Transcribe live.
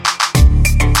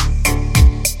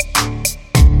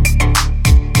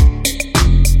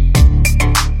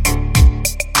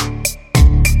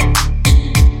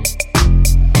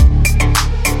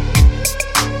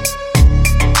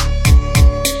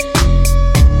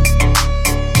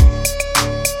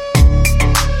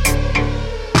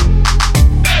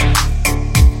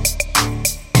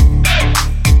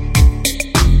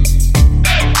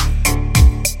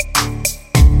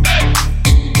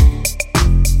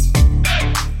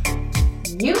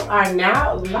You are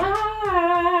now live.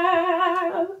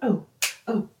 Oh.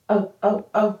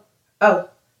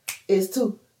 It's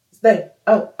Tuesday.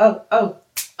 Oh.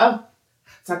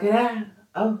 Talk it out.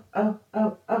 Oh.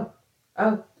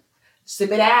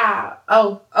 Sip it out.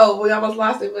 Oh. We almost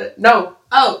lost it, but no.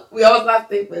 Oh, we almost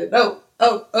lost it, but no.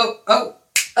 Oh.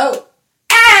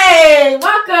 Hey,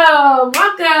 welcome.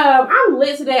 I'm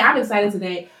lit today. I'm excited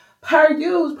today. Per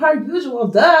usual,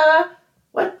 duh.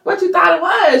 What you thought it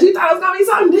was? You thought it was gonna be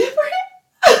something different?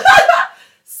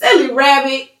 Silly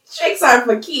rabbit. Tricks are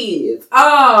for kids.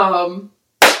 But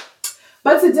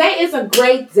today is a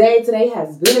great day. Today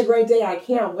has been a great day. I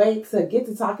can't wait to get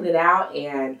to talking it out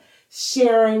and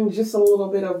sharing just a little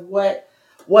bit of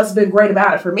what's been great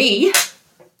about it for me.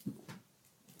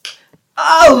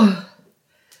 Oh,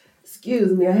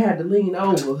 excuse me. I had to lean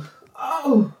over.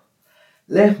 Oh,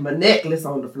 left my necklace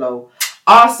on the floor.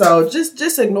 Also,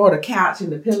 just ignore the couch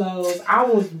and the pillows. I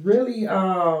was really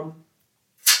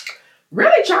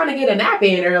trying to get a nap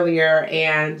in earlier,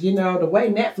 and the way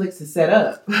Netflix is set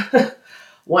up,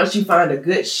 once you find a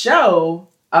good show,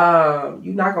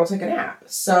 you're not gonna take a nap.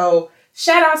 So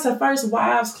shout out to First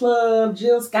Wives Club,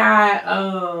 Jill Scott.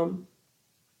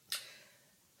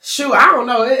 Shoot, I don't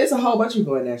know. It's a whole bunch of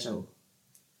people in that show.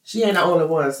 She ain't the only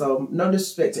one, so no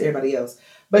disrespect to everybody else.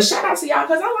 But shout out to y'all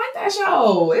because I like that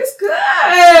show. It's good.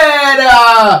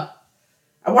 I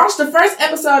watched the first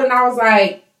episode and I was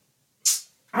like,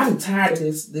 I'm tired of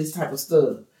this type of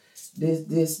stuff.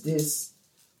 This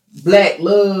black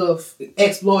love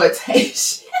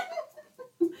exploitation.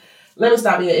 Let me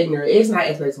stop being ignorant. It's not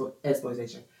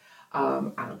exploitation.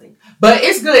 I don't think. But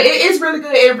it's good. It's really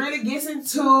good. It really gets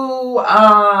into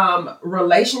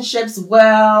relationships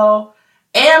well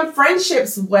and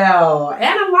friendships well.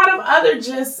 And a lot of other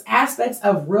just aspects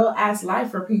of real ass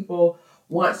life for people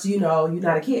once you're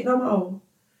not a kid no more.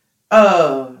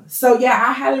 So yeah,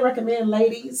 I highly recommend,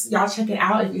 ladies, y'all check it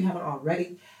out if you haven't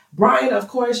already. Brian, of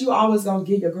course, you always gonna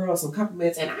give your girl some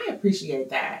compliments, and I appreciate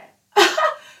that.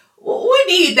 We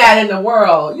need that in the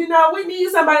world. We need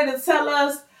somebody to tell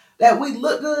us that we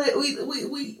look good. We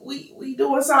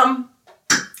doing something,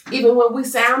 even when we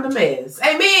sound a mess.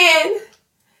 Amen.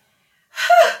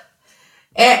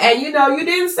 and you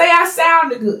didn't say I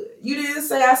sounded good. You didn't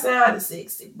say I sounded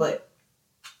sexy, but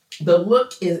the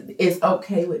look is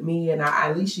okay with me, and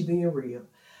at least you being real.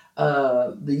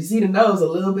 You see the nose a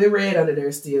little bit red under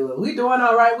there still. We doing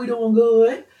all right. We doing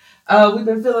good. We've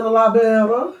been feeling a lot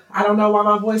better. I don't know why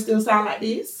my voice still sound like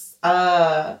this.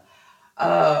 But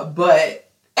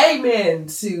amen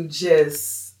to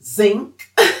just zinc.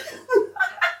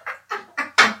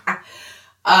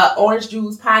 Orange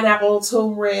juice, pineapple,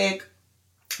 turmeric,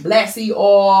 black seed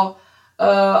oil.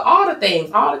 All the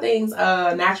things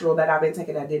natural that I've been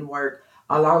taking that didn't work,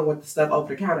 along with the stuff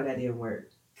over the counter that didn't work.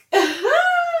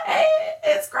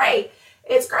 It's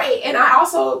great. And I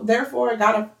also, therefore,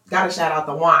 gotta shout out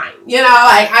the wine.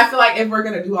 I feel like if we're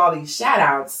gonna do all these shout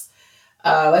outs,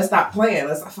 let's stop playing.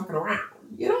 Let's stop fucking around.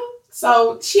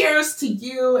 So cheers to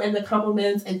you and the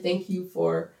compliments, and thank you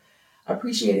for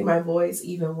appreciating my voice,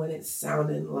 even when it's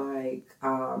sounding like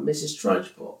Mrs.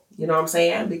 Trunchbull. You know what I'm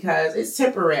saying? Because it's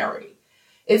temporary.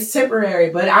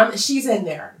 But she's in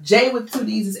there. Jade with 2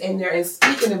 D's is in there. And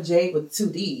speaking of Jade with 2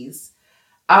 D's,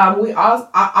 we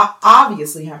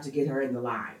obviously have to get her in the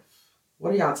live.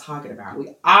 What are y'all talking about?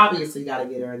 We obviously got to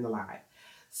get her in the live.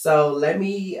 So let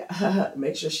me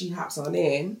make sure she hops on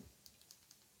in.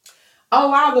 Oh,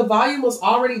 wow. The volume was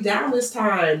already down this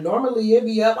time. Normally it'd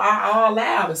be up all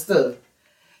loud and stuff.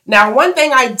 Now, one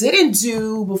thing I didn't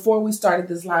do before we started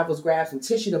this live was grab some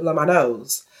tissue to blow my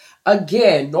nose.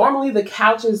 Again, normally the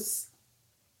couch is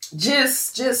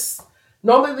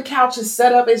normally the couch is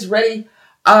set up, it's ready.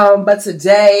 But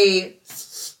today,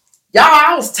 y'all,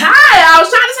 I was tired. I was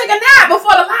trying to take a nap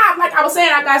before the live. Like I was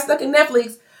saying, I got stuck in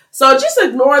Netflix. So just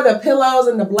ignore the pillows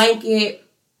and the blanket.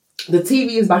 The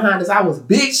TV is behind us. I was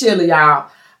big chilly,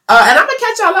 y'all. And I'm gonna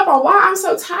catch y'all up on why I'm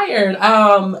so tired.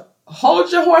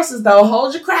 Hold your horses though.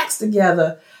 Hold your cracks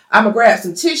together. I'm gonna grab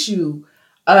some tissue.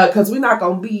 Cause we're not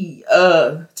gonna be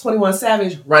 21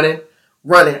 Savage running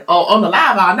on the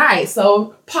live all night.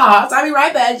 So pause. I'll be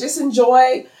right back. Just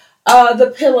enjoy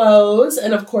the pillows,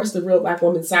 and of course the real black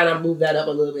woman sign. I moved that up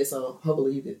a little bit, so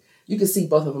hopefully you can see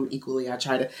both of them equally. I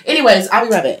try to. Anyways, I'll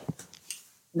be right back.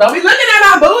 Don't be looking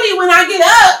at my booty when I get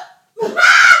up.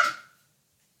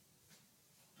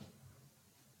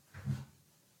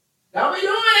 Don't be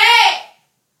doing that.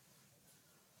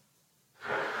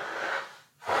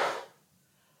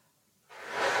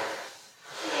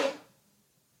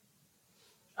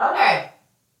 Okay.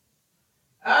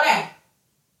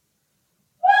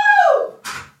 Woo!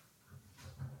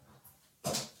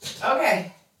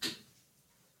 Okay.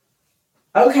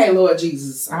 Okay, Lord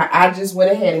Jesus. I just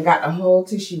went ahead and got the whole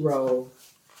tissue roll.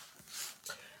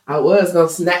 I was going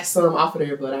to snatch some off of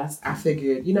there, but I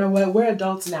figured, you know what? We're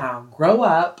adults now. Grow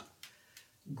up,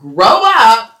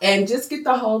 and just get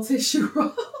the whole tissue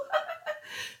roll.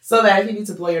 So that if you need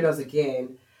to blow your nose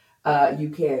again, you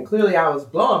can. Clearly, I was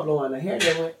blowing. The hair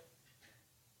didn't went.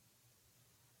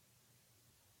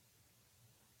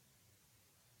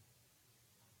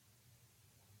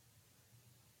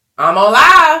 I'm on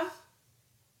live.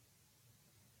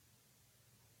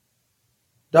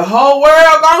 The whole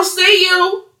world gonna see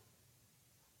you.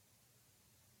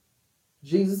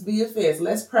 Jesus be your fence.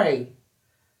 Let's pray.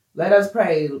 Let us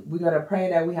pray. We're going to pray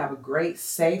that we have a great,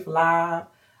 safe live.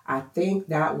 I think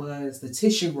that was the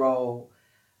tissue roll.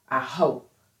 I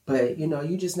hope. But, you know,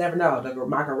 you just never know.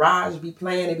 My garage be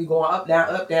playing. It be going up,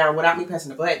 down, without me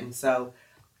pressing the button. So,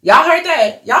 y'all heard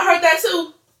that. Y'all heard that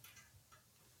too.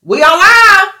 We on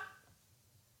live.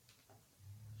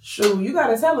 Shoot, you got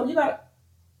to tell them. You got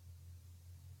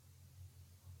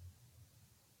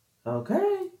to.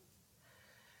 Okay.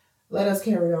 Let us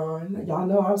carry on. Y'all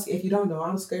know, if you don't know,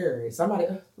 I'm scared. Somebody,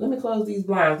 let me close these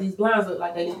blinds. These blinds look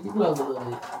like they need to be closed a little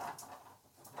bit.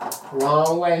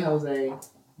 Wrong way, Jose.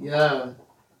 Yeah.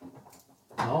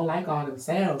 I don't like all them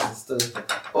sounds and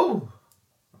stuff. Ooh.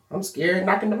 I'm scared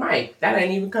knocking the mic. That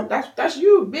ain't even come. That's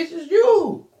you, bitch. It's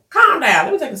you. Calm down.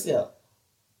 Let me take a sip.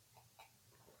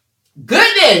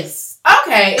 Goodness.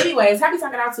 Okay. Anyways, happy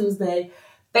Talking Out Tuesday.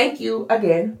 Thank you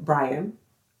again, Brian.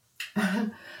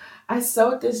 I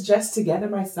sewed this dress together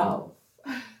myself.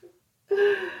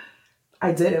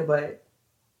 I didn't, but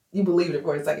you believed it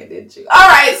for a second, didn't you? All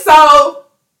right, so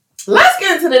let's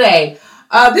get into today.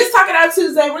 This Talking Out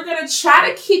Tuesday, we're going to try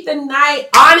to keep the night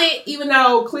on it, even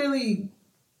though clearly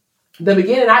the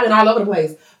beginning I've been all over the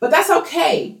place. But that's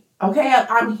okay. Okay,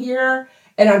 I'm here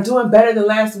and I'm doing better than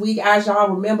last week. As y'all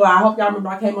remember, I hope y'all remember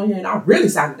I came on here and I really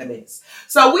sounded a mess.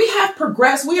 So we have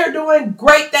progressed. We are doing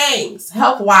great things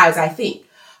health-wise, I think.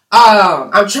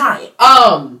 I'm trying.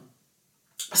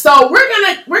 So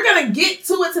we're gonna get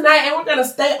to it tonight, and we're gonna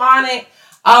stay on it.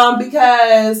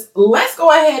 Because let's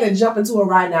go ahead and jump into it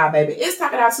right now, baby. It's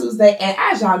Talking Out Tuesday, and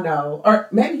as y'all know, or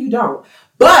maybe you don't,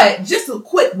 but just a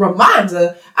quick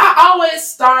reminder, I always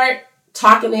start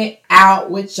talking it out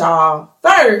with y'all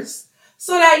first,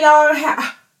 so that y'all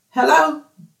hello,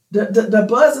 the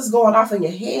buzz is going off in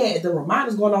your head, the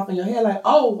reminder's going off in your head, like,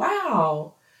 oh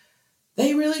wow.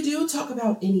 They really do talk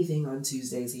about anything on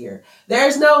Tuesdays here.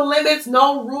 There's no limits,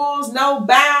 no rules, no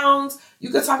bounds.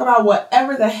 You can talk about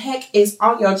whatever the heck is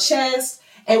on your chest.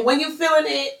 And when you're feeling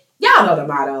it, y'all know the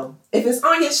motto. If it's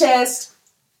on your chest,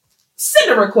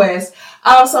 send a request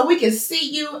so we can see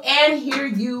you and hear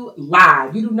you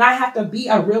live. You do not have to be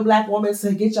a real black woman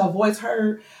to get your voice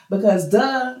heard, because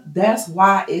that's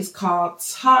why it's called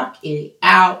Talk It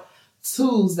Out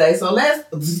Tuesday. So let's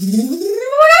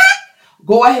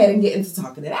go ahead and get into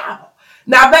talking it out.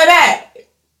 Now, baby,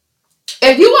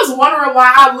 if you was wondering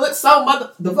why I look so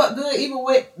the fuck good, even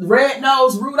with red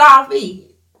nose Rudolph, even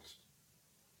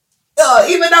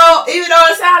though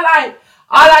it sounds like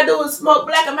all I do is smoke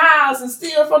Black and Miles and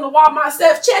steal from the Walmart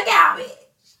self-checkout,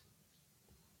 bitch.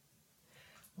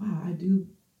 Wow, I do.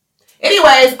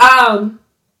 Anyways,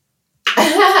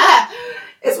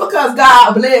 it's because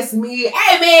God bless me.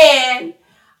 Amen.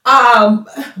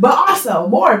 But also,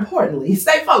 more importantly,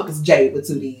 stay focused, Jade with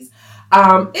 2 Ds.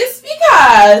 It's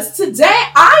because today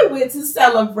I went to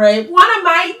celebrate one of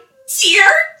my dear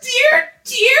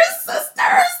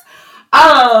sisters.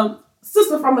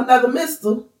 Sister from another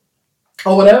mister,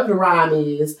 or whatever the rhyme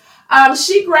is.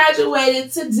 She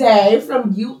graduated today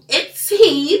from UNT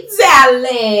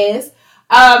Dallas.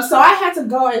 So I had to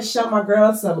go and show my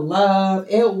girl some love.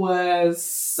 It was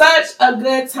such a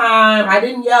good time. I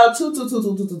didn't yell too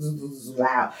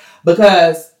loud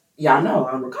because y'all know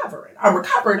I'm recovering. I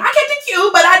kept it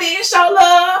cute, but I didn't show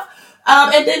love.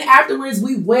 And then afterwards,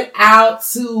 we went out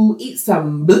to eat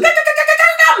some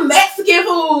Mexican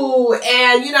food.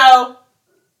 And, you know,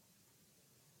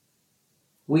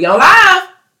 we on live.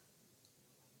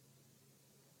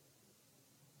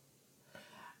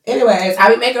 Anyways, I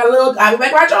be making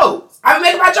my jokes.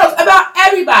 About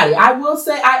everybody. I will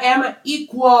say I am an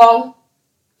equal,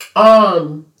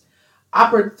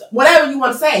 whatever you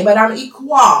want to say, but I'm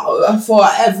equal for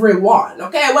everyone.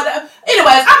 Okay, whatever.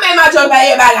 Anyways, I made my joke about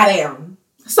everybody goddamn.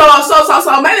 So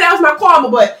maybe that was my karma,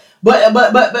 but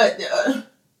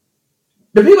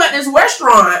the people at this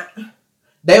restaurant,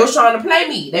 they was trying to play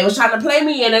me.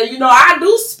 And you know, I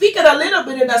do speak it a little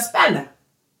bit in the Spanish.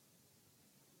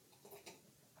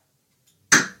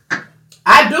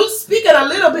 I do speak in a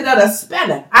little bit of the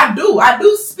Spanish. I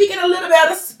do speak in a little bit of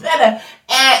the Spanish.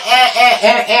 And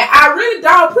I really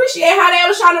don't appreciate how they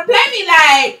was trying to play me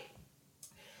like.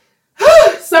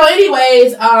 So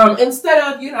anyways, instead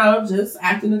of, just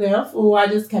acting a damn fool, I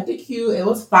just kept it cute. It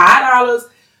was $5.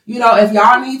 If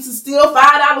y'all need to steal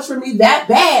 $5 from me that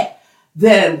bad,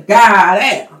 then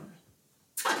goddamn.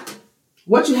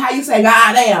 How you say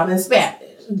goddamn in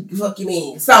Spanish? What the fuck you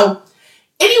mean? So,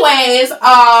 anyways,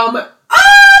 I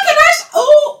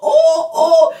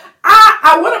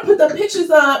want to put the pictures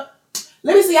up.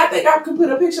 Let me see. I think I can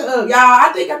put a picture up, y'all.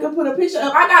 I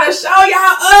gotta show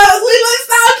y'all us. We look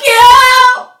so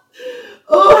cute.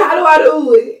 Oh, how do I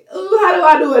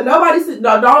do it? Nobody said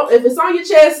no. Don't. If it's on your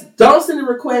chest, don't send a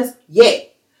request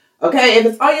yet. Okay. If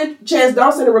it's on your chest,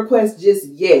 don't send a request just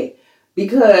yet,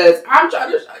 because I'm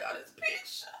trying to show y'all this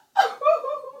picture.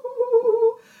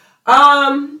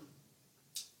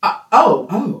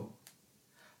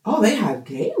 Oh, they have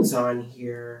games on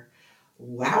here.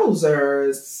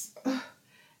 Wowzers.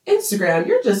 Instagram,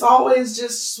 you're just always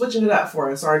just switching it up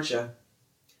for us, aren't you?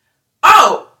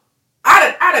 Oh,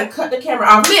 I done cut the camera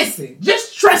off. Listen,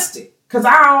 just trust it, because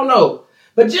I don't know.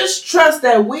 But just trust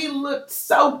that we looked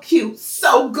so cute,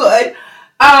 so good.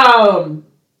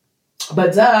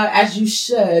 But as you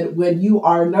should when you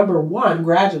are number 1,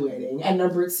 graduating, and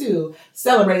number 2,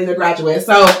 celebrating the graduate.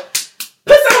 So,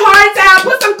 put some hearts out,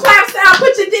 put some claps out,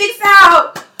 put your dicks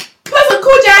out, put some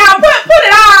coochie out, put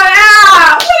it all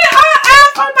out. Put it all out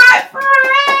for my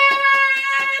friend.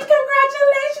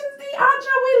 Congratulations,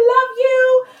 Deandra. We love you.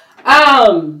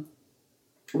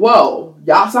 Whoa,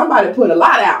 y'all, somebody put a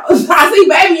lot out. I see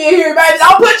baby in here, baby.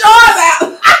 Don't put yours out.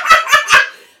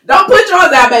 Don't put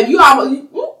yours out, baby.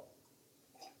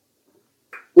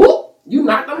 You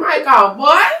knocked the mic off, boy.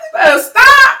 You better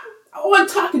stop. I wasn't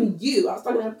talking to you. I was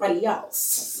talking to everybody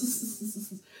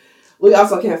else. We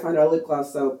also can't find our lip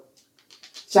gloss, so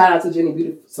shout out to Jenny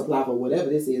Beauty Supply for whatever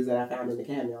this is that I found in the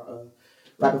cameo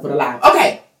right before the live.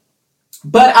 Okay.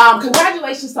 But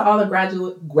congratulations to all the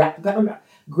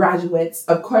graduates.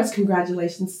 Of course,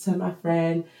 congratulations to my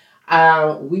friend.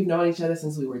 We've known each other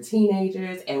since we were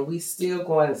teenagers, and we still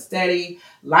going steady.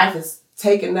 Life is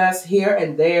taking us here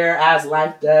and there as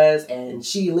life does, and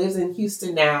she lives in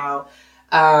Houston now.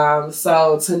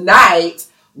 So tonight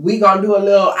we gonna do a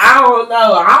little, I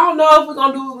don't know if we're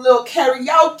gonna do a little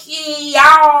karaoke.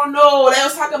 I don't know. They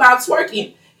was talking about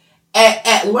twerking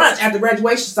at lunch after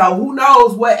graduation, so who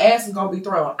knows what ass is gonna be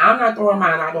thrown. I'm not throwing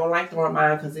mine. I don't like throwing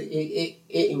mine because it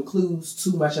includes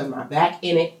too much of my back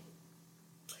in it.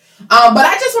 But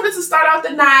I just wanted to start out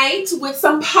the night with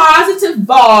some positive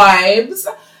vibes.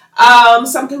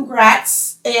 Some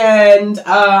congrats and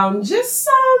just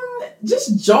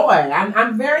joy.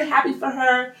 I'm very happy for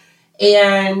her,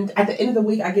 and at the end of the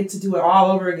week I get to do it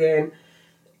all over again.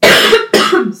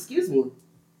 Excuse me.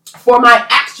 For my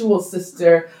actual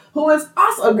sister, who is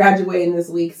also graduating this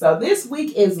week. So this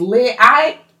week is lit.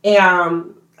 I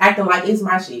am acting like it's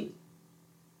my shit.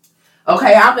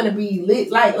 Okay, I'm gonna be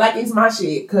lit like it's my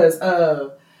shit, because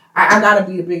I gotta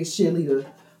be the biggest cheerleader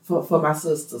for my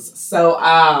sisters. So,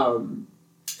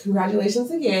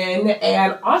 congratulations again.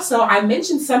 And also, I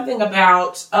mentioned something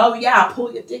about,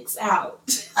 pull your dicks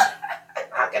out.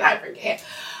 How can I forget?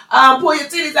 Pull your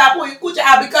titties out, pull your coochie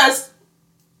out, because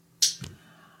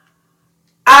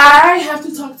I have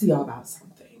to talk to y'all about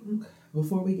something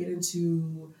before we get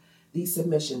into these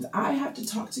submissions. I have to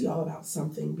talk to y'all about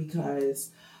something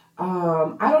because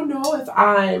I don't know if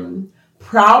I'm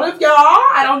proud of y'all.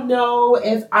 I don't know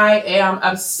if I am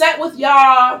upset with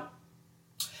y'all.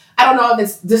 I don't know if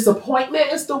it's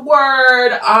disappointment is the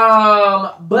word.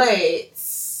 But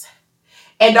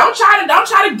and don't try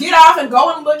to get off and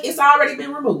go and look. It's already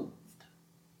been removed.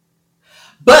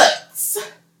 But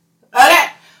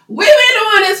okay, we've been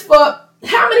doing this for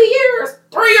how many years?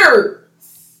 3 years.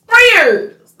 3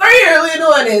 years. 3 years we're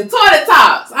doing this. Toilet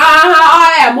talks. All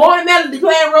that. Morning melody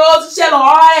playing rolls and cello.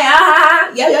 All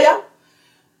that. Yeah.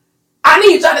 I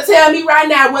need y'all to tell me right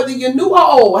now, whether you're new or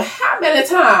old, how many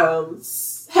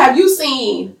times have you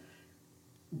seen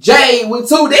J with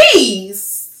 2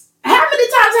 D's? How many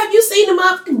times have you seen them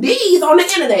up D's on the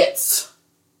internet?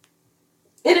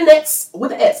 Internets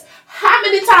with an S. How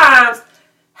many times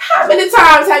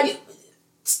have you...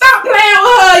 Stop playing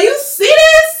with her. You see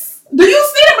this? Do you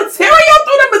see the material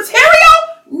through the material?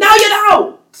 No, you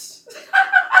don't.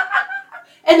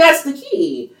 And that's the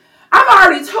key. I've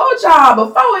already told y'all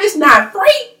before, it's not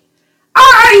free. I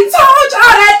already told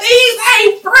y'all that these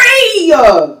ain't free.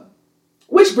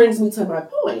 Which brings me to my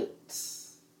point.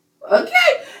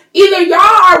 Okay? Either y'all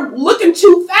are looking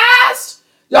too fast,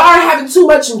 y'all are having too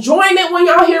much enjoyment when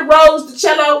y'all hear Rose the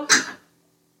cello,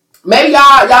 Maybe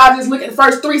y'all just look at the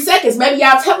first 3 seconds. Maybe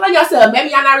y'all telling yourself.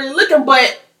 Maybe y'all not really looking,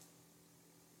 but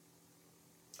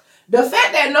the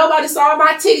fact that nobody saw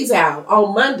my titties out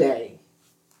on Monday,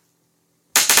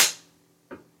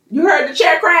 you heard the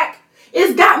chair crack?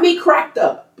 It's got me cracked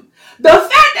up. The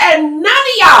fact that none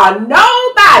of y'all,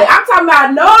 nobody, I'm talking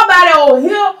about nobody on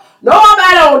here,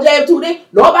 nobody on JF2D,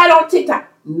 nobody on TikTok,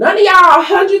 none of y'all,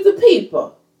 hundreds of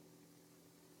people,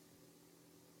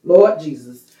 Lord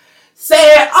Jesus,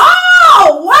 said,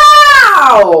 oh,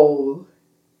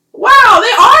 wow,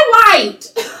 they are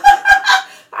light.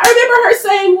 I remember her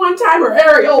saying one time her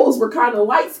areolas were kind of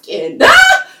light-skinned.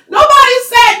 Nobody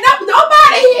said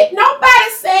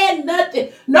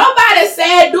nothing. Nobody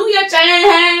said, do your chain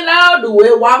hang low, do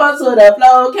it wobble to the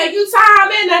floor. Can you tie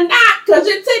them in a knot, cause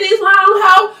your titties long,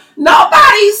 ho?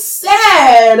 Nobody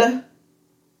said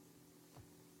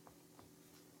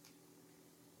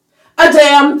a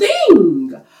damn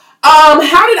thing.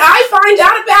 How did I find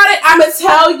out about it? I'ma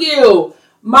tell you.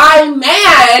 My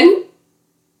man,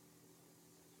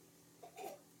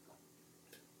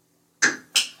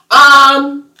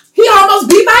 he almost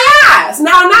beat my ass.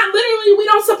 Now, not literally, we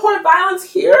don't support violence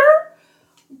here,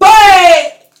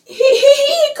 but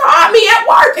he called me at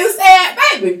work and said,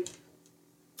 baby,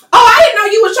 oh, I didn't know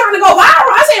you was trying to go viral.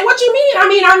 I said, what you mean? I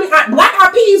mean, Black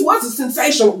Eyed Peas was a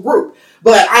sensational group,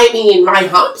 but I mean, my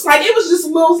humps, like, it was just a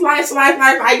little slice, like,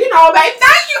 you know, babe,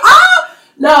 thank you. Oh,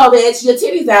 no, bitch, your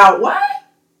titties out. What?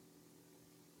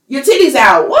 Your titties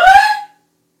out. What?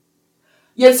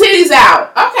 Your titties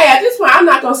out. Okay, at this point, I'm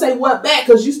not going to say what back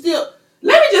because you still...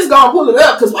 Let me just go and pull it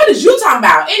up because what is you talking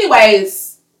about?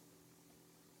 Anyways,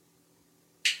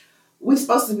 we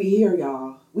supposed to be here,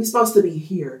 y'all. We supposed to be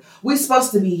here. We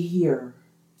supposed to be here.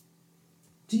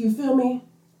 Do you feel me?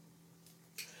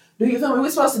 Do you feel me? We're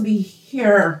supposed to be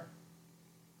here.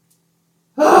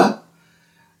 Ugh.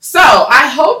 So, I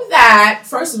hope that,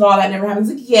 first of all, that never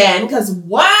happens again because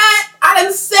what I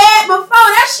done said before,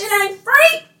 that shit ain't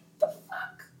free.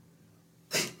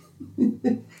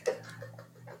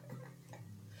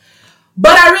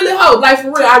 But I really hope, like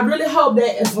for real, I really hope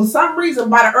that if for some reason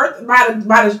by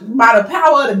the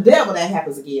power of the devil that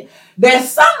happens again, that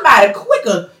somebody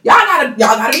quicker, y'all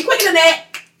gotta be quicker than that.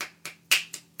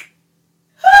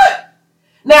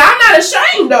 Now I'm not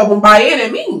ashamed of them by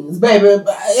any means, baby.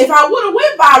 If I would have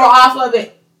went viral off of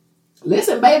it,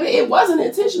 listen, baby, it wasn't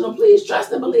intentional. Please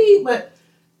trust and believe, but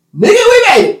nigga, we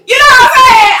made it. You know what I'm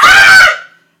saying? Ah!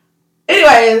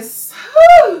 Anyways.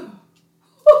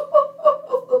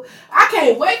 I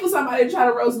can't wait for somebody to try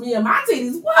to roast me and my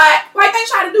titties. What? Like they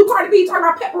try to do Cardi B talking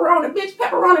about pepperoni. Bitch,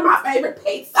 pepperoni my favorite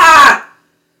pizza.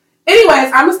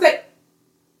 Anyways, I'm gonna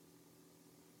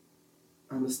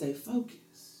stay focused.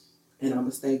 And I'm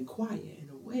gonna stay quiet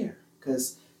and aware.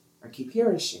 Because I keep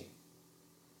hearing shit.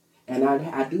 And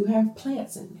I do have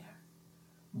plants in there.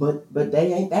 But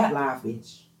they ain't that live,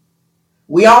 bitch.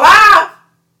 We all live.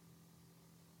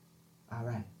 All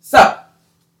right. So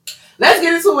let's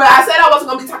get into it. I said I wasn't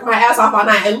going to be talking my ass off all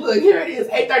night. And look, here it is,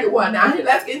 8:31. Now,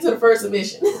 let's get into the first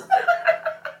submission.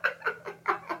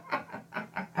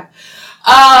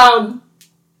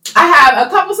 I have a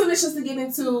couple submissions to get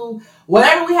into.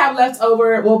 Whatever we have left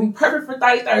over will be perfect for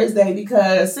 30 Thursday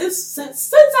because since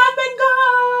I've been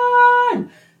gone,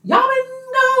 y'all been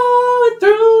going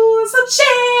through some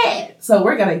shit. So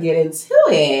we're going to get into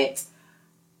it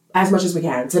as much as we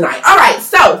can tonight. All right,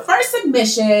 so first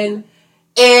submission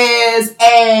is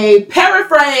a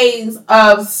paraphrase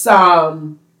of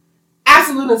some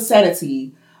absolute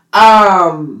insanity.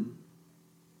 And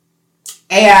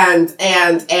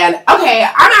okay,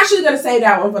 I'm actually gonna say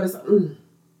that one for this. Okay,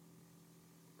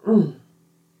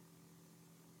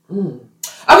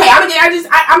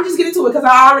 I'm just getting to it because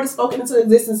I already spoken into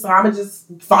existence, so I'm gonna just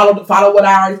follow what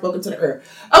I already spoken to the earth.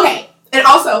 Okay, and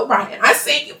also Brian, I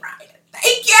see you, Brian.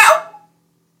 Thank you.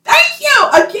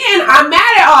 Again, I'm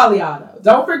mad at all of y'all though.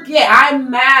 Don't forget,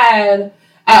 I'm mad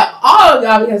at all of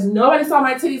y'all because nobody saw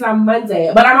my titties on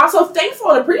Monday. But I'm also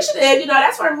thankful and appreciative. You know,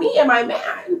 that's for me and my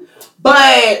man.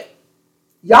 But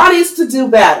y'all needs to do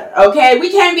better, okay?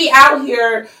 We can't be out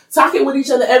here talking with each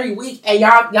other every week and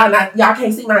y'all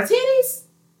can't see my titties.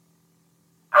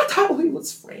 I thought we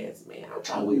was friends, man. I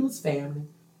thought we was family.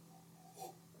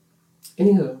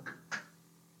 Anywho.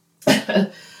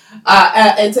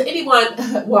 And to anyone,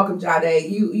 welcome, Jade.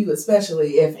 You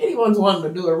especially. If anyone's wanting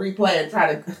to do a replay and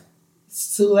try to,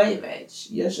 it's too late,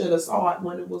 bitch. You should have saw it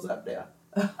when it was up there.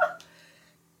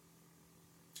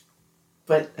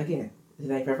 But again,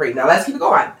 it ain't for free. Now let's keep it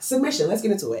going. Submission. Let's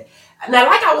get into it. Now,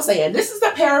 like I was saying, this is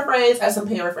the paraphrase of some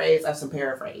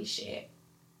paraphrase shit.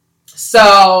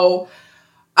 So,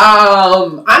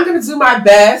 I'm gonna do my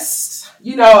best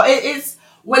You know, it's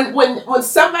when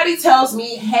somebody tells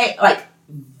me, hey, like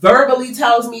verbally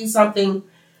tells me something,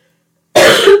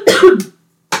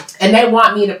 and they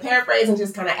want me to paraphrase and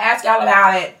just kind of ask y'all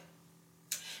about it.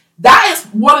 That is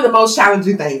one of the most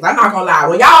challenging things. I'm not gonna lie.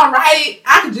 When y'all write it,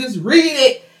 I can just read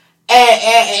it,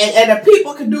 and the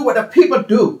people can do what the people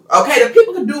do. Okay, the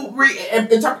people can do read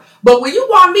and interpret. But when you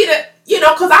want me to,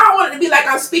 because I don't want it to be like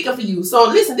I'm speaking for you. So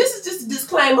listen, this is just a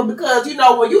disclaimer because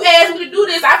when you ask me to do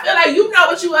this, I feel like you know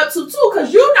what you up to too,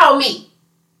 because you know me.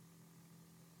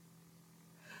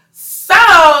 So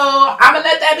I'm gonna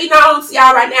let that be known to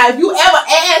y'all right now. If you ever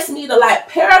ask me to like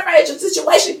paraphrase your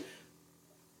situation,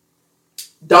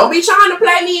 don't be trying to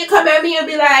play me and come at me and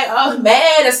be like, oh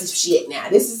man, this is shit now.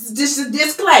 This is just a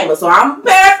disclaimer. So I'm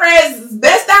paraphrasing as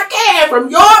best I can from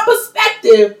your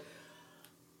perspective,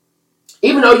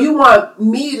 even though you want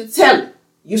me to tell it.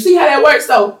 You see how that works?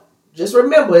 So just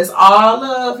remember, it's all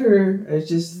love here. It's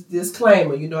just a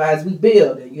disclaimer, as we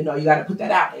build. And, you got to put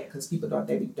that out there because people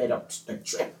they're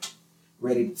tripping,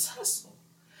 ready to tussle.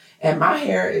 And my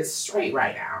hair is straight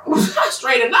right now. I'm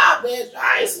straight enough, bitch.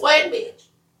 I ain't sweating, bitch.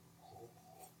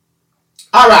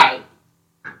 All right,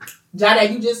 Johnny,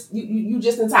 you just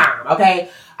in time, okay?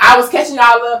 I was catching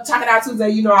y'all up, talking out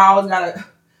Tuesday. I always gotta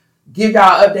give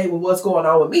y'all an update with what's going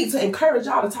on with me to encourage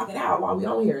y'all to talk it out while we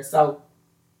on here. So,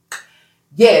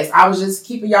 yes, I was just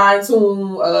keeping y'all in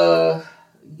tune.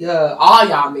 Yeah, all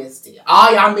y'all missed it.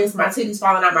 All y'all missed my titties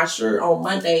falling out my shirt on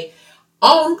Monday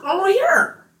on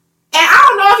here. And I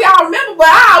don't know if y'all remember,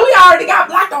 but we already got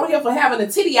blocked on here for having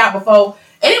a titty out before,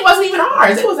 and it wasn't even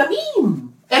ours. It was a meme.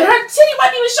 And her titty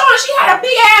wasn't even showing. She had a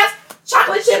big ass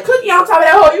chocolate chip cookie on top of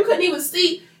that hole. You couldn't even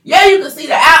see. Yeah, you could see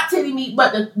the out titty meat,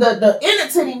 but the inner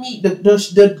titty meat,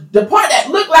 the part that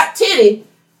looked like titty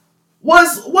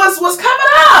was coming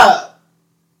up.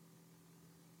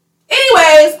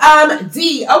 Anyways,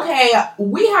 D, okay,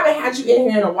 we haven't had you in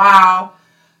here in a while,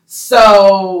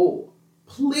 so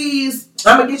please,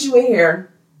 I'm gonna get you in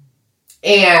here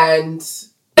and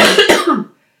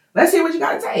let's hear what you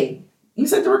gotta say. You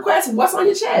sent the request. What's on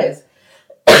your chest?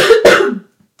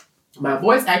 My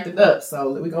voice acted up,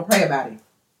 so we're going to pray about it.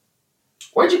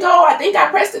 Where'd you go? I think I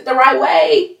pressed it the right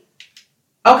way.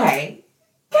 Okay.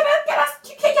 Can y'all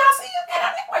see you?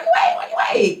 Where you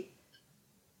wait?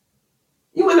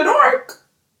 You in the dark?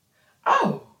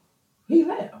 Oh, he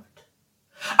left.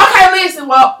 Okay, listen,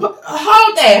 well,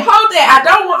 hold that. I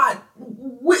don't want,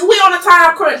 we on a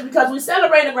time crunch because we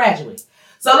celebrate a graduate.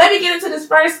 So let me get into this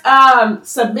first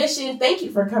submission. Thank you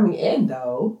for coming in,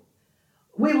 though.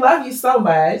 We love you so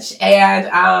much. And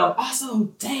also,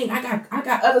 dang, I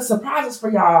got other surprises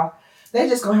for y'all. They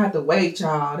just gonna have to wait,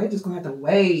 y'all. They just gonna have to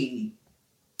wait.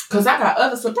 Because I got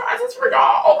other surprises for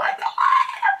y'all. Oh, my God.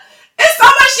 There's so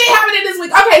much shit happening this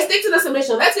week. Okay, stick to the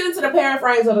submission. Let's get into the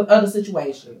paraphrase of the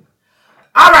situation.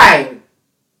 All right.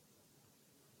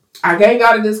 I gave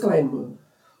y'all a disclaimer.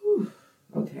 Whew.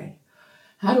 Okay.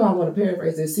 How do I want to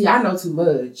paraphrase this? See, I know too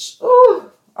much.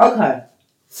 Ooh, okay.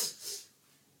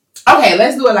 Okay,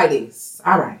 let's do it like this.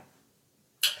 All right.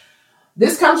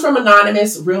 This comes from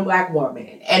anonymous, real black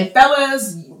woman. And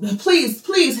fellas,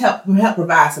 please help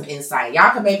provide some insight. Y'all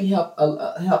can maybe help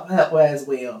her as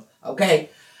well.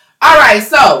 Okay. All right.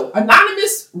 So,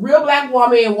 anonymous, real black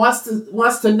woman wants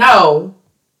to know: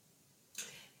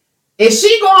 is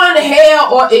she going to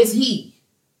hell or is he?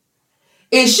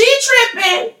 Is she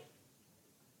tripping?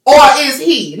 Or is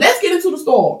he? Let's get into the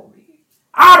story.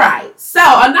 All right. So,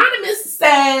 Anonymous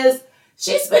says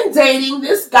she's been dating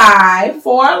this guy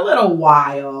for a little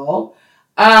while.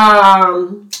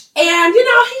 And,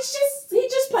 he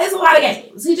just plays a lot of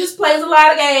games. He just plays a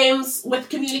lot of games with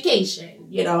communication.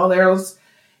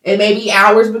 It may be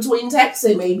hours between texts.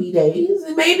 It may be days.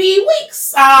 It may be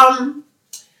weeks.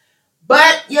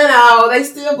 But, they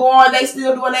still going, they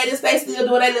still doing they still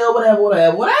doing their little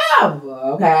whatever.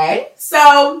 Okay.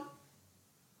 So,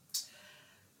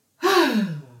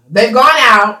 they've gone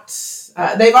out.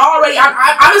 They've already,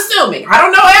 I'm assuming, I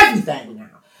don't know everything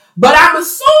now, but I'm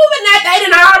assuming that they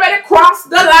done already crossed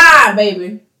the line,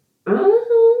 baby.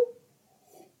 Mm-hmm.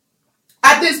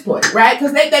 At this point, right?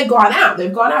 Because they've gone out.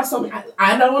 They've gone out so many,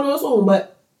 I don't want to assume,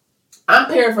 but I'm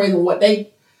paraphrasing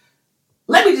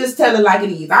let me just tell it like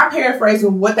it is. I'm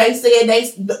paraphrasing what they said,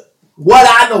 what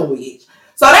I know, bitch.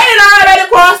 So they done already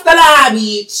crossed the line,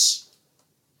 bitch.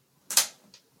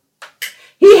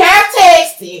 He had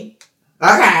texted.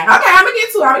 Okay, I'm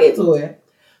gonna get to it.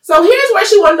 So here's where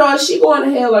she want to know: is she going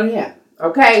to hell or heaven?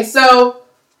 Okay, so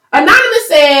Anonymous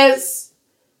says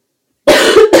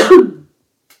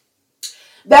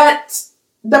that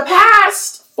the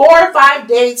past 4 or 5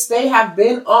 dates they have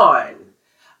been on,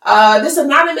 This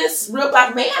anonymous real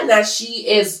black man that she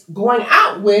is going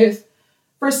out with,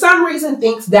 for some reason,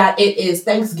 thinks that it is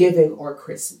Thanksgiving or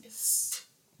Christmas.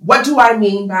 What do I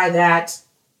mean by that?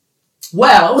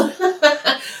 Well,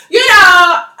 you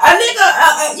know, a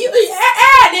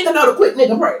nigga know the quick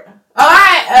nigga prayer. All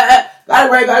right, gotta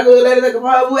pray, gotta go let a nigga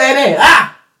pray.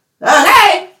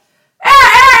 Okay.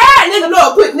 Nigga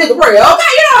know a quick nigga prayer.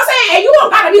 Okay, you know what I'm saying? You don't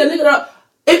gotta be a nigga.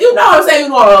 If you know what I'm saying, you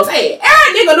know what I'm saying.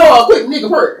 Nigga know a quick nigga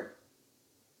prayer.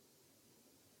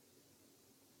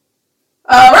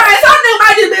 Right? Some nigga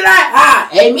might just be like,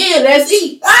 amen, let's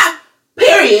eat.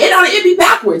 Period. It be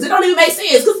backwards. It don't even make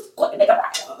sense. Cause quick nigga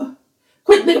prayer.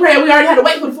 Quick nigga prayer, we already had to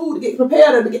wait for the food to get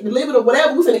prepared or to get delivered or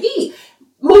whatever we finna eat.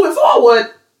 Moving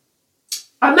forward,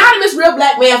 anonymous real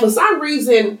black man for some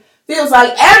reason feels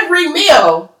like every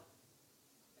meal,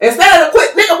 instead of the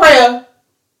quick nigga prayer,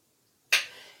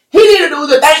 he need to do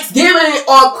the Thanksgiving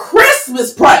or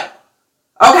Christmas prayer.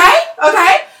 Okay?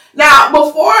 Now,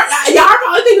 before, y'all are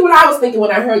probably thinking what I was thinking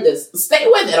when I heard this. Stay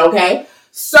with it, okay?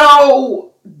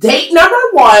 So, date number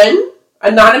 1,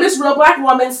 anonymous real black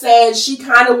woman said she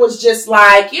kind of was just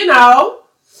like, you know,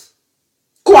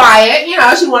 quiet. You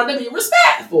know, she wanted to be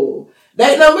respectful.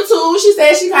 Date number 2, she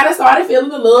said she kind of started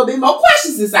feeling a little bit more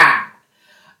questions inside.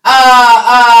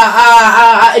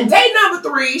 And date number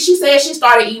 3, she said she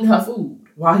started eating her food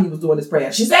while he was doing his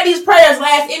prayer. She said these prayers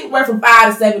last anywhere from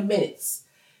 5 to 7 minutes.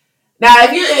 Now,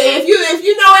 if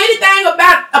you know anything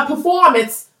about a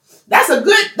performance, that's a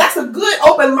good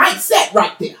open mic set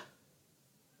right there.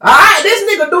 All right, this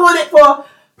nigga doing it for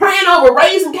praying over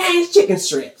Raising Cane's chicken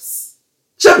strips,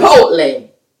 Chipotle,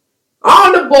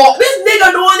 on the board. This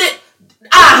nigga doing it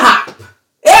IHOP.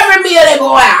 Every meal they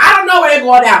go out. I don't know where they're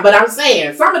going out, but I'm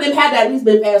saying some of them had to at least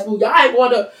been fast food. Y'all ain't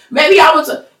going to. Maybe I went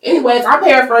to. Anyways, I'm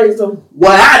paraphrasing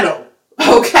what I know.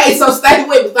 Okay, so stay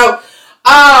with me. So,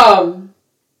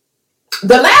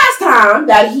 the last time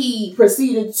that he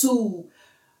proceeded to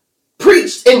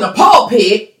preach in the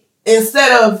pulpit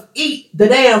instead of eat the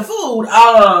damn food,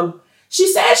 she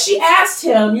said she asked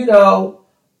him, you know,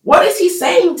 what is he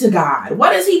saying to God?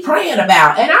 What is he praying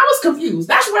about? And I was confused.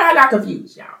 That's where I got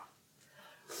confused, y'all.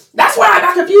 That's where I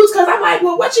got confused because I'm like,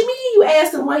 well, what you mean you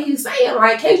asked him what he's saying?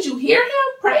 Like, can't you hear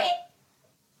him praying?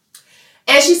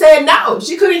 And she said no,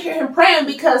 she couldn't hear him praying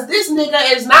because this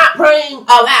nigga is not praying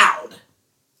aloud.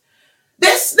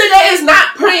 This nigga is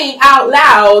not praying out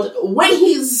loud when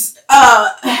he's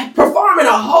performing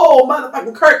a whole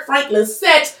motherfucking Kirk Franklin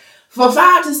set for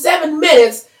 5 to 7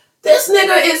 minutes. This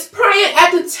nigga is praying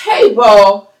at the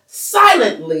table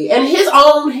silently in his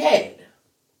own head.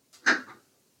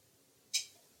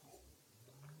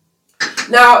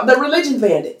 Now, the religion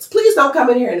bandits, please don't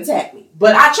come in here and attack me.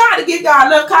 But I try to give y'all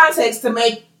enough context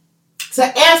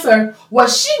to answer what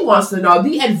she wants to know,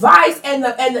 the advice and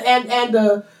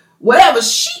the whatever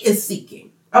she is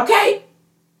seeking. Okay?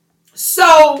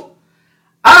 So,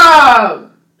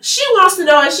 she wants to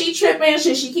know, is she tripping?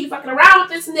 Should she keep fucking around with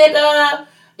this nigga?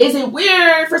 Is it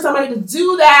weird for somebody to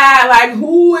do that? Like,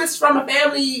 who is from a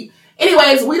family?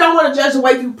 Anyways, we don't want to judge the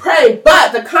way you pray,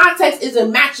 but the context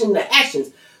isn't matching the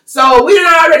actions. So, we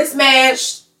done already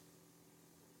smashed.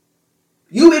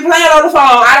 You be playing on the phone.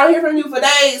 I don't hear from you for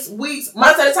days, weeks,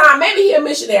 months at a time. Maybe he a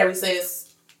missionary,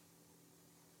 sis.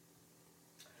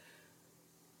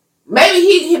 Maybe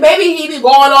he be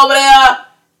going over there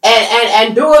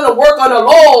and doing the work of the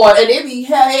Lord, and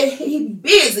he be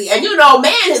busy. And you know,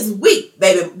 man is weak,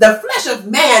 baby. The flesh of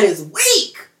man is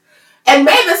weak. And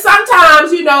maybe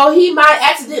sometimes, you know, he might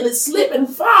accidentally slip and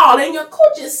fall in your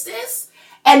coochie, sis.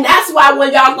 And that's why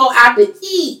when y'all go out to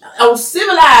eat on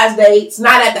civilized dates,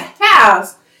 not at the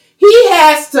house, he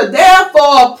has to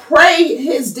therefore pray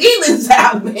his demons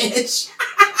out, bitch.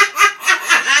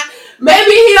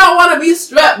 Maybe he don't want to be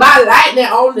struck by lightning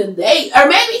on the date. Or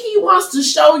maybe he wants to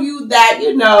show you that,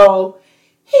 you know,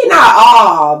 he not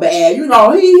all bad. You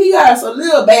know, he has a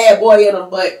little bad boy in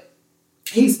him, but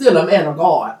he's still a man of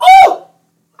God. Oh,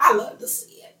 I love to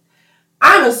see it.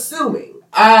 I'm assuming.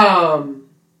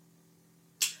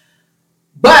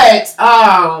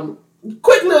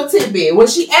 Quick little tidbit. When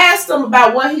she asked him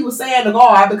about what he was saying to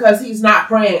God, because he's not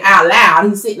praying out loud,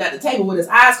 he's sitting at the table with his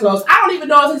eyes closed. I don't even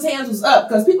know if his hands was up,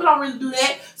 because people don't really do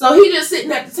that. So he just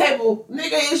sitting at the table.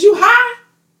 Nigga, is you high?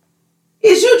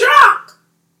 Is you drunk?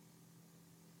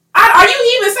 Are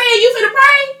you even saying you finna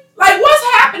pray? Like, what's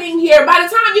happening here? By the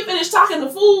time you finish talking, the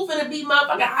food finna be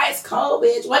motherfucking ice cold,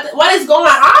 bitch. What is going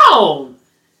on?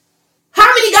 How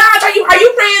many gods are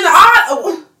you praying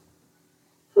to?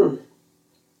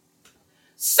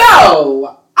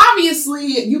 So, obviously,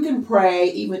 you can pray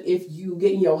even if you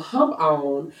getting your hump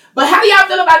on. But how do y'all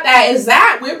feel about that? Is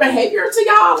that weird behavior to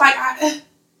y'all? Like,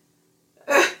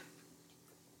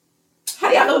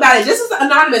 anybody. This is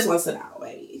anonymous wants to know,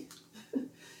 baby.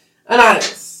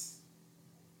 Anonymous.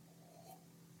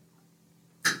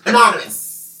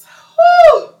 Anonymous.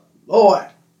 Woo! Lord.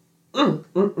 Woo!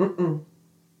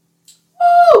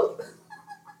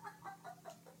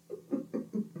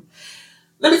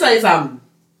 Let me tell you something.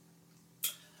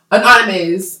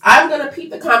 Anonymous. I'm going to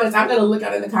peep the comments. I'm going to look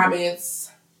out in the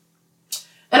comments.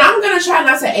 And I'm going to try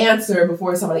not to answer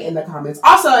before somebody in the comments.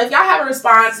 Also, if y'all have a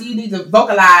response, you need to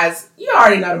vocalize. You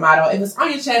already know the motto. If it's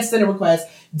on your chest, send a request.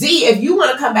 D, if you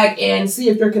want to come back and see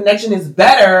if your connection is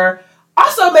better,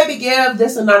 also maybe give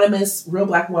this anonymous real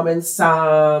black woman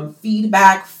some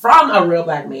feedback from a real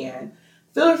black man.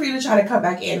 Feel free to try to come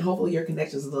back in. Hopefully your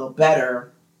connection is a little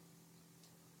better.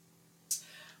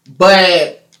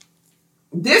 But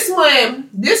this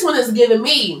one is giving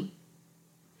me,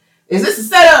 is this a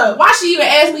setup? Why she even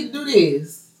asked me to do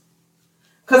this?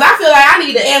 Because I feel like I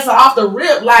need to answer off the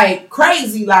rip like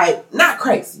crazy, like not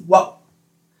crazy. Whoa.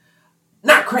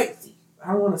 Not crazy.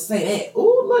 I don't want to say that.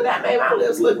 Ooh, look, that made my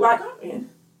lips look like I'm in.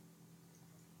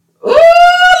 Ooh, look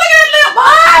at that lip,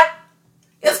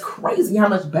 boy. It's crazy how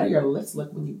much better your lips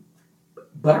look when you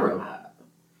butter them up.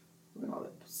 Look at all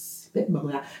that spit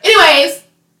bubbling out. Anyways,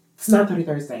 it's 9:30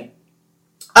 Thursday.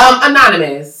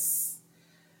 Anonymous.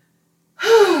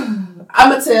 I'm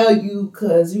gonna tell you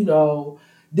because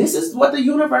this is what the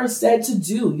universe said to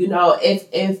do.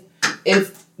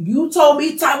 If you told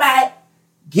me talk about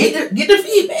get the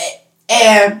feedback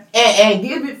and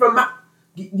give it from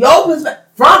your perspective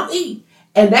from me,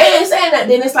 and they ain't saying that,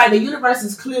 then it's like the universe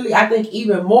is clearly, I think,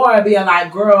 even more being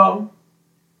like, girl,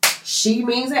 she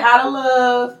means it out of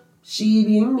love. She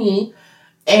being me,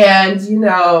 and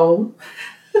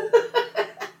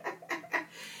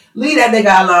leave that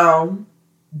nigga alone.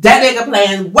 That nigga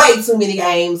playing way too many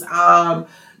games.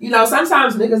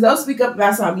 Sometimes niggas, they'll speak up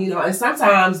about something, and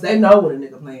sometimes they know what a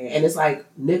nigga playing. And it's like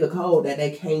nigga code that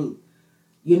they can't,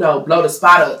 blow the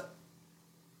spot up.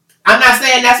 I'm not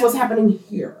saying that's what's happening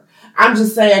here. I'm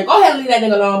just saying, go ahead and leave that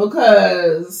nigga alone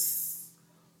because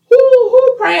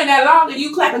who praying that long and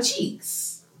you clapping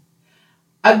cheeks?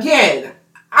 Again,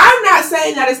 I'm not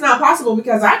saying that it's not possible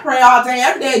because I pray all day,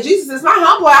 every day. Jesus is my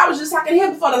homeboy. I was just talking to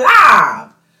him before the live.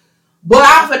 But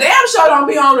I for damn sure don't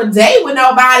be on a date with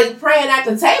nobody praying at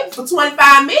the table for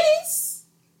 25 minutes.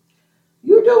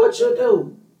 You do what you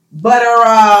do.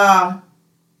 But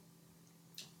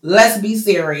let's be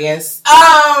serious.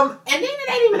 And then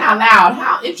it ain't even out loud.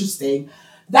 How interesting.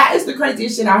 That is the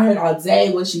craziest shit I heard all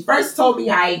day. When she first told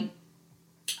me I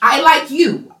like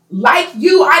you. Like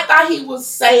you, I thought he was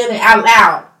saying it out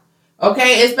loud.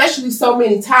 Okay? Especially so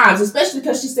many times. Especially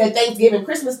because she said Thanksgiving,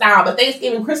 Christmas style. But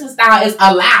Thanksgiving, Christmas style is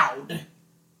allowed.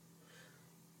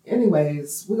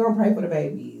 Anyways, we're going to pray for the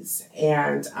babies.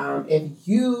 And if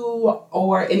you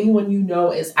or anyone you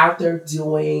know is out there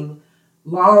doing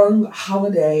long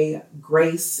holiday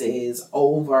graces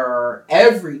over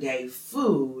everyday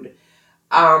food,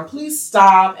 please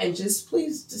stop and just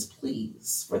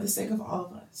please, for the sake of all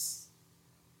of us,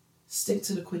 stick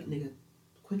to the quick nigga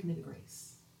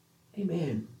grace.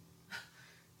 Amen.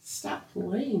 Stop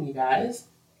playing, you guys.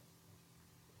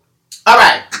 All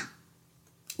right.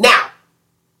 Now,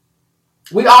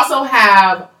 we also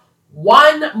have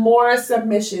one more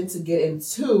submission to get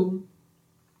into,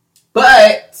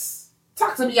 but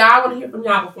talk to me, y'all. I want to hear from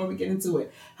y'all before we get into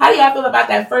it. How do y'all feel about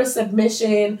that first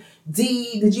submission?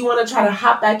 D, did you want to try to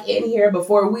hop back in here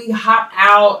before we hop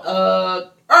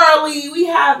out early? We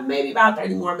have maybe about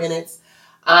 30 more minutes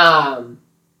of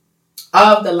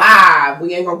the live.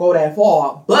 We ain't going to go that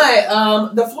far.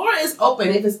 But the floor is open.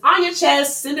 If it's on your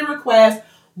chest, send a request.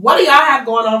 What do y'all have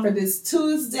going on for this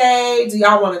Tuesday? Do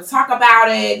y'all want to talk about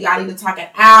it? Y'all need to talk it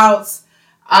out.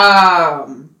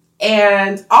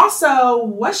 And also,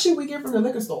 what should we get from the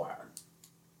liquor store?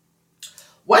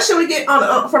 What should we get from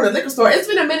the liquor store? It's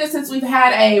been a minute since we've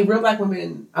had a Real Black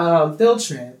Women field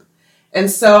trip. And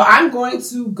so I'm going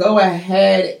to go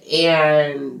ahead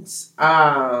and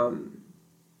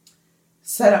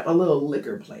set up a little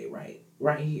liquor play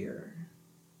right here.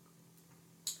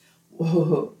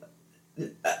 Whoa.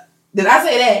 Did I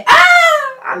say that?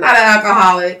 I'm not an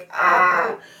alcoholic.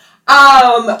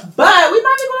 But we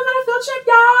might be going on a field trip,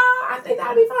 y'all. I think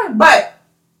that'd be fun. But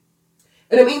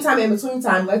in the meantime, in between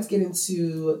time, let's get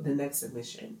into the next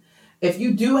submission. If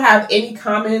you do have any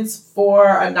comments for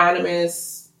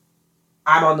Anonymous,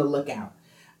 I'm on the lookout.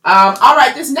 All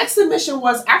right, this next submission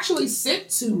was actually sent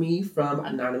to me from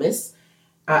Anonymous,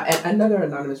 another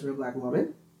Anonymous Real Black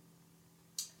Woman.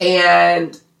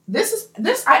 And this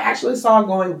I actually saw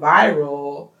going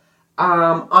viral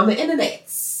on the internet.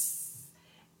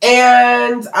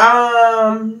 And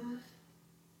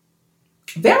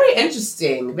Very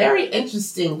interesting. Very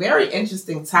interesting. Very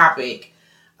interesting topic.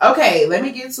 Okay, let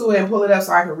me get to it and pull it up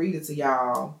so I can read it to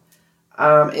y'all.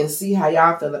 And see how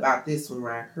y'all feel about this one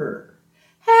right here.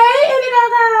 Hey, Indigo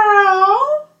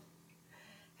girl.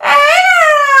 Hey,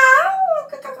 girl.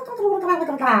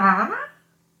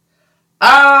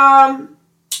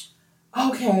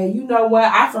 Okay, you know what?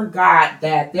 I forgot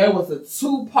that there was a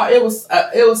 2-part. It was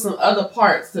some other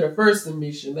parts to the first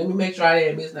submission. Let me make sure I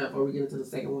didn't miss that before we get into the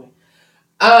second one.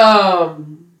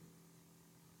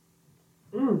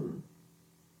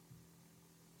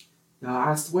 No,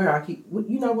 I swear I keep.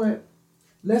 You know what?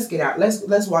 Let's get out.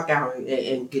 Let's walk out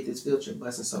and get this field trip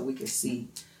busting so we can see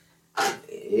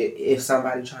if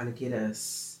somebody trying to get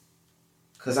us.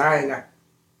 Cause I ain't got.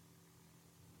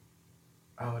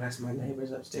 Oh, that's my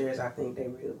neighbors upstairs. I think they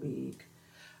real big.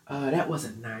 That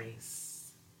wasn't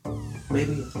nice.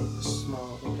 Maybe if it was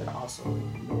small, they could also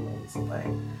make noise. But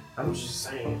I'm just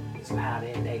saying, it's loud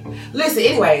and they. Listen,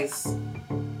 anyways.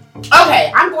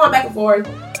 Okay, I'm going back and forth.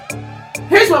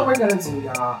 Here's what we're gonna do,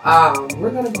 y'all.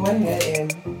 We're gonna go ahead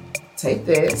and take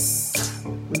this.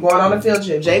 We're going on a field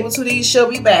trip. Jay with 2Ds, she'll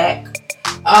be back.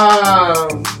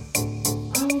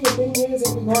 The thing is,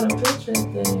 if we're going on a field trip,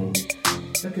 then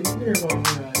the computer won't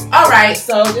hear us. Alright,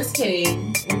 so just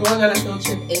kidding. We're going on a field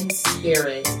trip in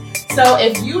spirit. So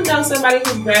if you know somebody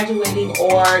who's graduating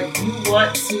or you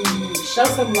want to show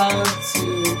some love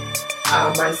to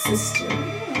my sister,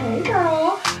 hey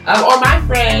girl, or my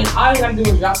friend, all you gotta do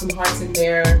is drop some hearts in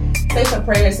there, say some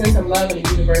prayers, send some love in the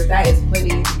universe. That is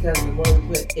plenty because the more we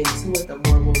put into it, the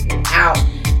more we'll get out.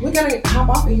 We're gonna hop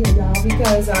off of here, y'all,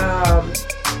 because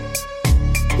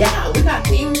we got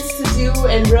things to do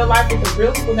in real life with the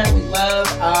real people that we love,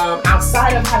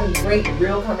 outside of having great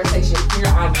real conversation here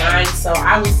online. So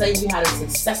I would say we had a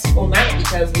successful night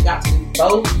because we got to do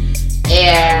both.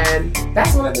 And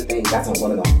that's one of the things, that's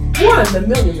one of the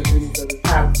millions of reasons of this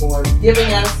platform,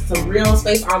 giving us some real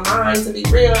space online to be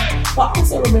real, but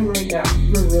also remembering that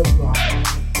we're real people.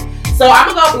 So I'm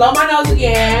gonna go blow my nose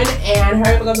again and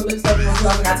hurry up and go to the lips stuff because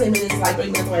I got 10 minutes, like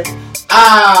 3 minutes away.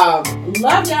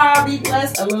 Love y'all, be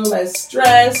blessed, a little less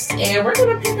stressed, and we're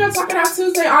gonna pick up Talking Out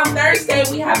Tuesday. On Thursday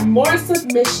we have more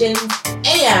submissions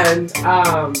and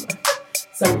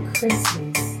some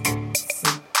Christmas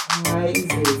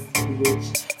surprises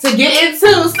to get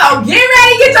into. So get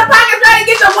ready, get your pockets ready,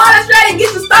 get your wallets ready,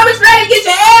 get your stomachs ready, get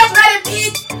your ass ready,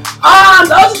 bitch.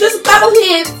 Those are just a couple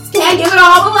hints. Can't give it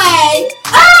all away.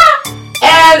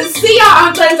 And see y'all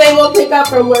on Thursday. We'll pick up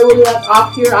from where we left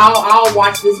off here. I'll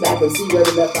watch this back and see where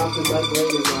we left off because my brain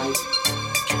is like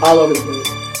all over the place.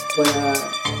 But bye.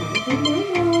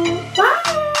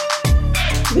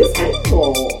 This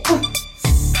angle. Ooh,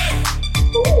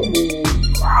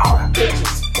 girl, that bitch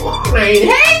is fine. Hey,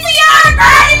 Tiana,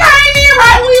 girl, you came in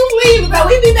right when we was leaving, but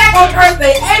we be back on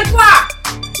Thursday, 8 o'clock.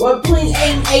 Well, between 8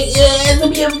 and 8 to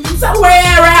be somewhere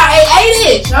around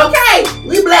 8-ish, okay?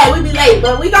 We black, we be late,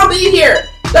 but we gonna be here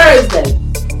Thursday.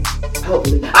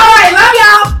 Hopefully. All right, love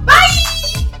y'all. Bye.